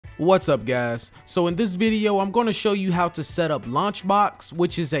What's up guys? So in this video I'm going to show you how to set up Launchbox,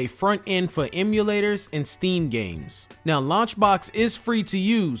 which is a front end for emulators and Steam games. Now Launchbox is free to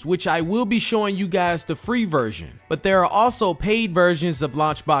use, which I will be showing you guys the free version, but there are also paid versions of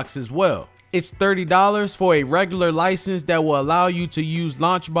Launchbox as well. It's $30 for a regular license that will allow you to use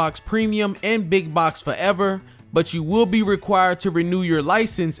Launchbox Premium and Big Box forever, but you will be required to renew your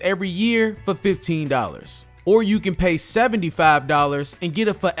license every year for $15. Or you can pay $75 and get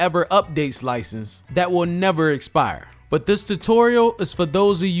a forever updates license that will never expire. But this tutorial is for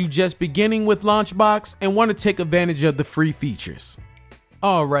those of you just beginning with Launchbox and want to take advantage of the free features.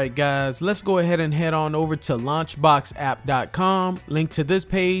 Alright guys, let's go ahead and head on over to launchboxapp.com. Link to this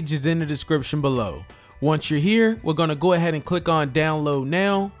page is in the description below. Once you're here, we're going to go ahead and click on download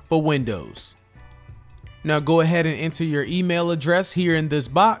now for Windows. Now go ahead and enter your email address here in this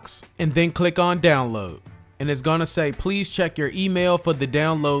box and then click on download. And it's gonna say please check your email for the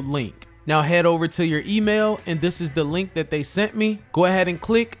download link. Now head over to your email and this is the link that they sent me. Go ahead and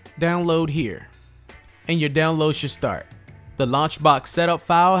click download here and your download should start. The Launchbox setup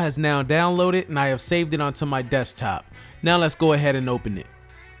file has now downloaded and I have saved it onto my desktop. Now let's go ahead and open it.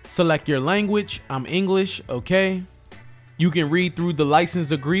 Select your language. I'm English. Okay. You can read through the license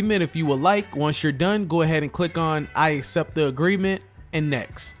agreement if you would like. Once you're done, go ahead and click on I accept the agreement and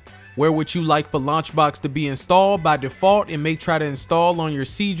next. Where would you like for Launchbox to be installed? By default, it may try to install on your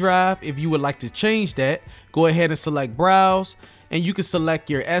C drive. If you would like to change that, go ahead and select browse and you can select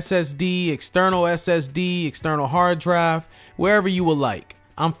your SSD, external hard drive, wherever you would like.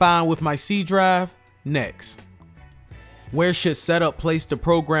 I'm fine with my C drive. Next. Where should setup place the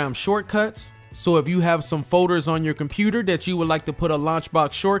program shortcuts? So if you have some folders on your computer that you would like to put a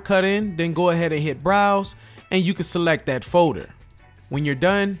Launchbox shortcut in, then go ahead and hit browse and you can select that folder. When you're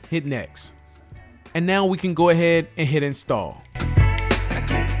done, hit next. And now we can go ahead and hit install.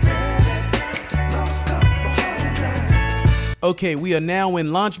 Okay, we are now in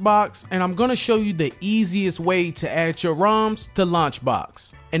Launchbox and I'm gonna show you the easiest way to add your ROMs to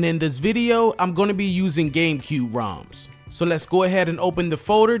Launchbox. And in this video, I'm gonna be using GameCube ROMs. So let's go ahead and open the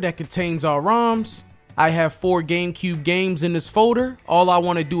folder that contains our ROMs. I have 4 GameCube games in this folder. All I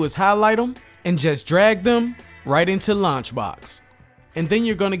wanna do is highlight them and just drag them right into Launchbox. And then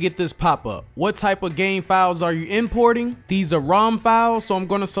you're going to get this pop-up. What type of game files are you importing? These are ROM files, so I'm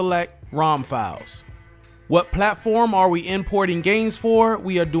going to select ROM files. What platform are we importing games for?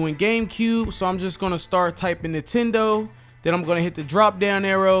 We are doing GameCube, so I'm just going to start typing Nintendo. Then I'm going to hit the drop down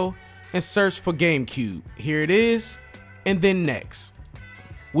arrow and search for GameCube. Here it is, and then next.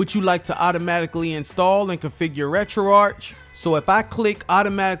 Would you like to automatically install and configure RetroArch? So if I click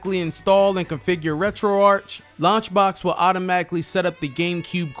automatically install and configure RetroArch, Launchbox will automatically set up the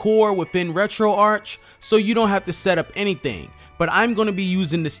GameCube core within RetroArch, so you don't have to set up anything. But I'm going to be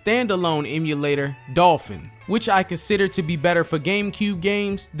using the standalone emulator, Dolphin, which I consider to be better for GameCube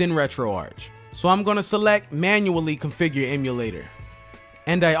games than RetroArch. So I'm going to select manually configure emulator.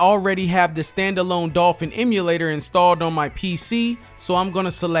 And I already have the standalone Dolphin emulator installed on my PC, so I'm going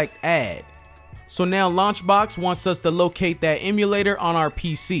to select add. So now Launchbox wants us to locate that emulator on our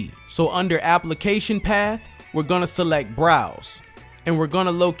PC. So under application path, we're going to select browse. And we're going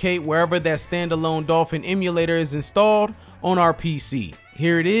to locate wherever that standalone Dolphin emulator is installed on our PC.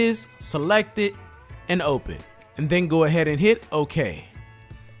 Here it is, select it and open. And then go ahead and hit OK.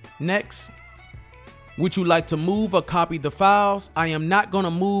 Next. Would you like to move or copy the files? I am not going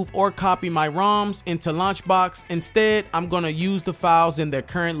to move or copy my ROMs into Launchbox. Instead, I'm going to use the files in their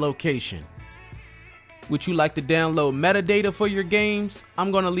current location. Would you like to download metadata for your games?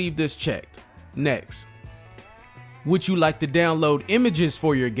 I'm going to leave this checked. Next. Would you like to download images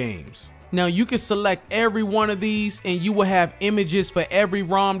for your games? Now you can select every one of these and you will have images for every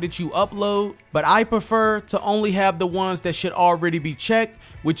ROM that you upload, but I prefer to only have the ones that should already be checked,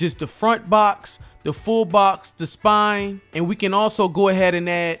 which is the front box, the full box, the spine, and we can also go ahead and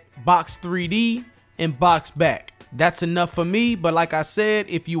add box 3D and box back. That's enough for me, but like I said,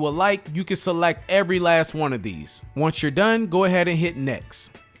 if you would like, you can select every last one of these. Once you're done, go ahead and hit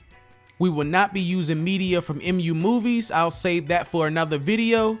next. We will not be using media from MU Movies. I'll save that for another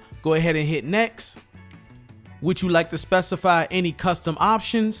video. Go ahead and hit next. Would you like to specify any custom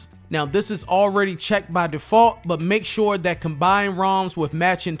options? Now this is already checked by default, but make sure that combine ROMs with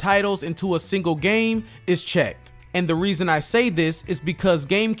matching titles into a single game is checked. And the reason I say this is because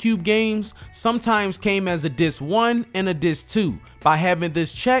GameCube games sometimes came as a disc 1 and a disc 2. By having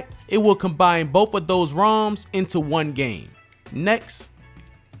this checked, it will combine both of those ROMs into one game. Next.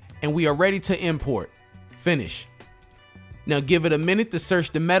 And we are ready to import. Finish. Now give it a minute to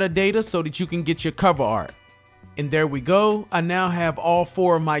search the metadata so that you can get your cover art. And there we go. I now have all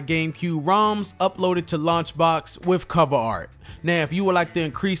 4 of my GameCube ROMs uploaded to Launchbox with cover art. Now, if you would like to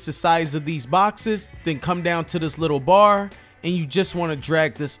increase the size of these boxes, then come down to this little bar and you just want to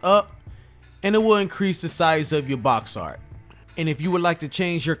drag this up and it will increase the size of your box art. And if you would like to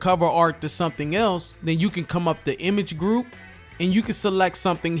change your cover art to something else, then you can come up to image group and you can select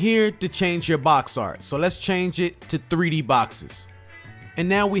something here to change your box art. So let's change it to 3D boxes. And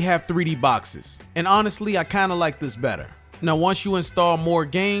now we have 3D boxes. And honestly, I kind of like this better. Now, once you install more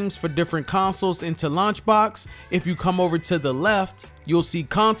games for different consoles into Launchbox, if you come over to the left, you'll see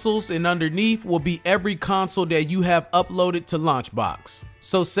consoles, and underneath will be every console that you have uploaded to Launchbox.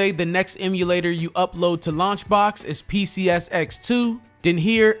 So say the next emulator you upload to Launchbox is PCSX2, then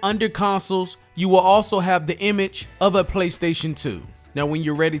here under consoles, you will also have the image of a PlayStation 2. Now, when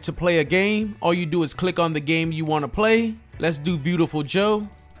you're ready to play a game, all you do is click on the game you want to play. Let's do Beautiful Joe.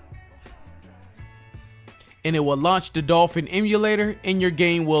 And it will launch the Dolphin emulator and your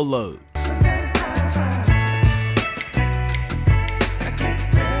game will load.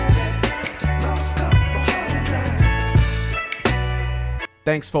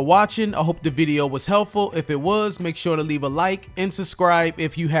 Thanks for watching. I hope the video was helpful. If it was, make sure to leave a like and subscribe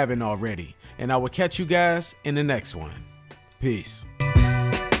if you haven't already. And I will catch you guys in the next one. Peace.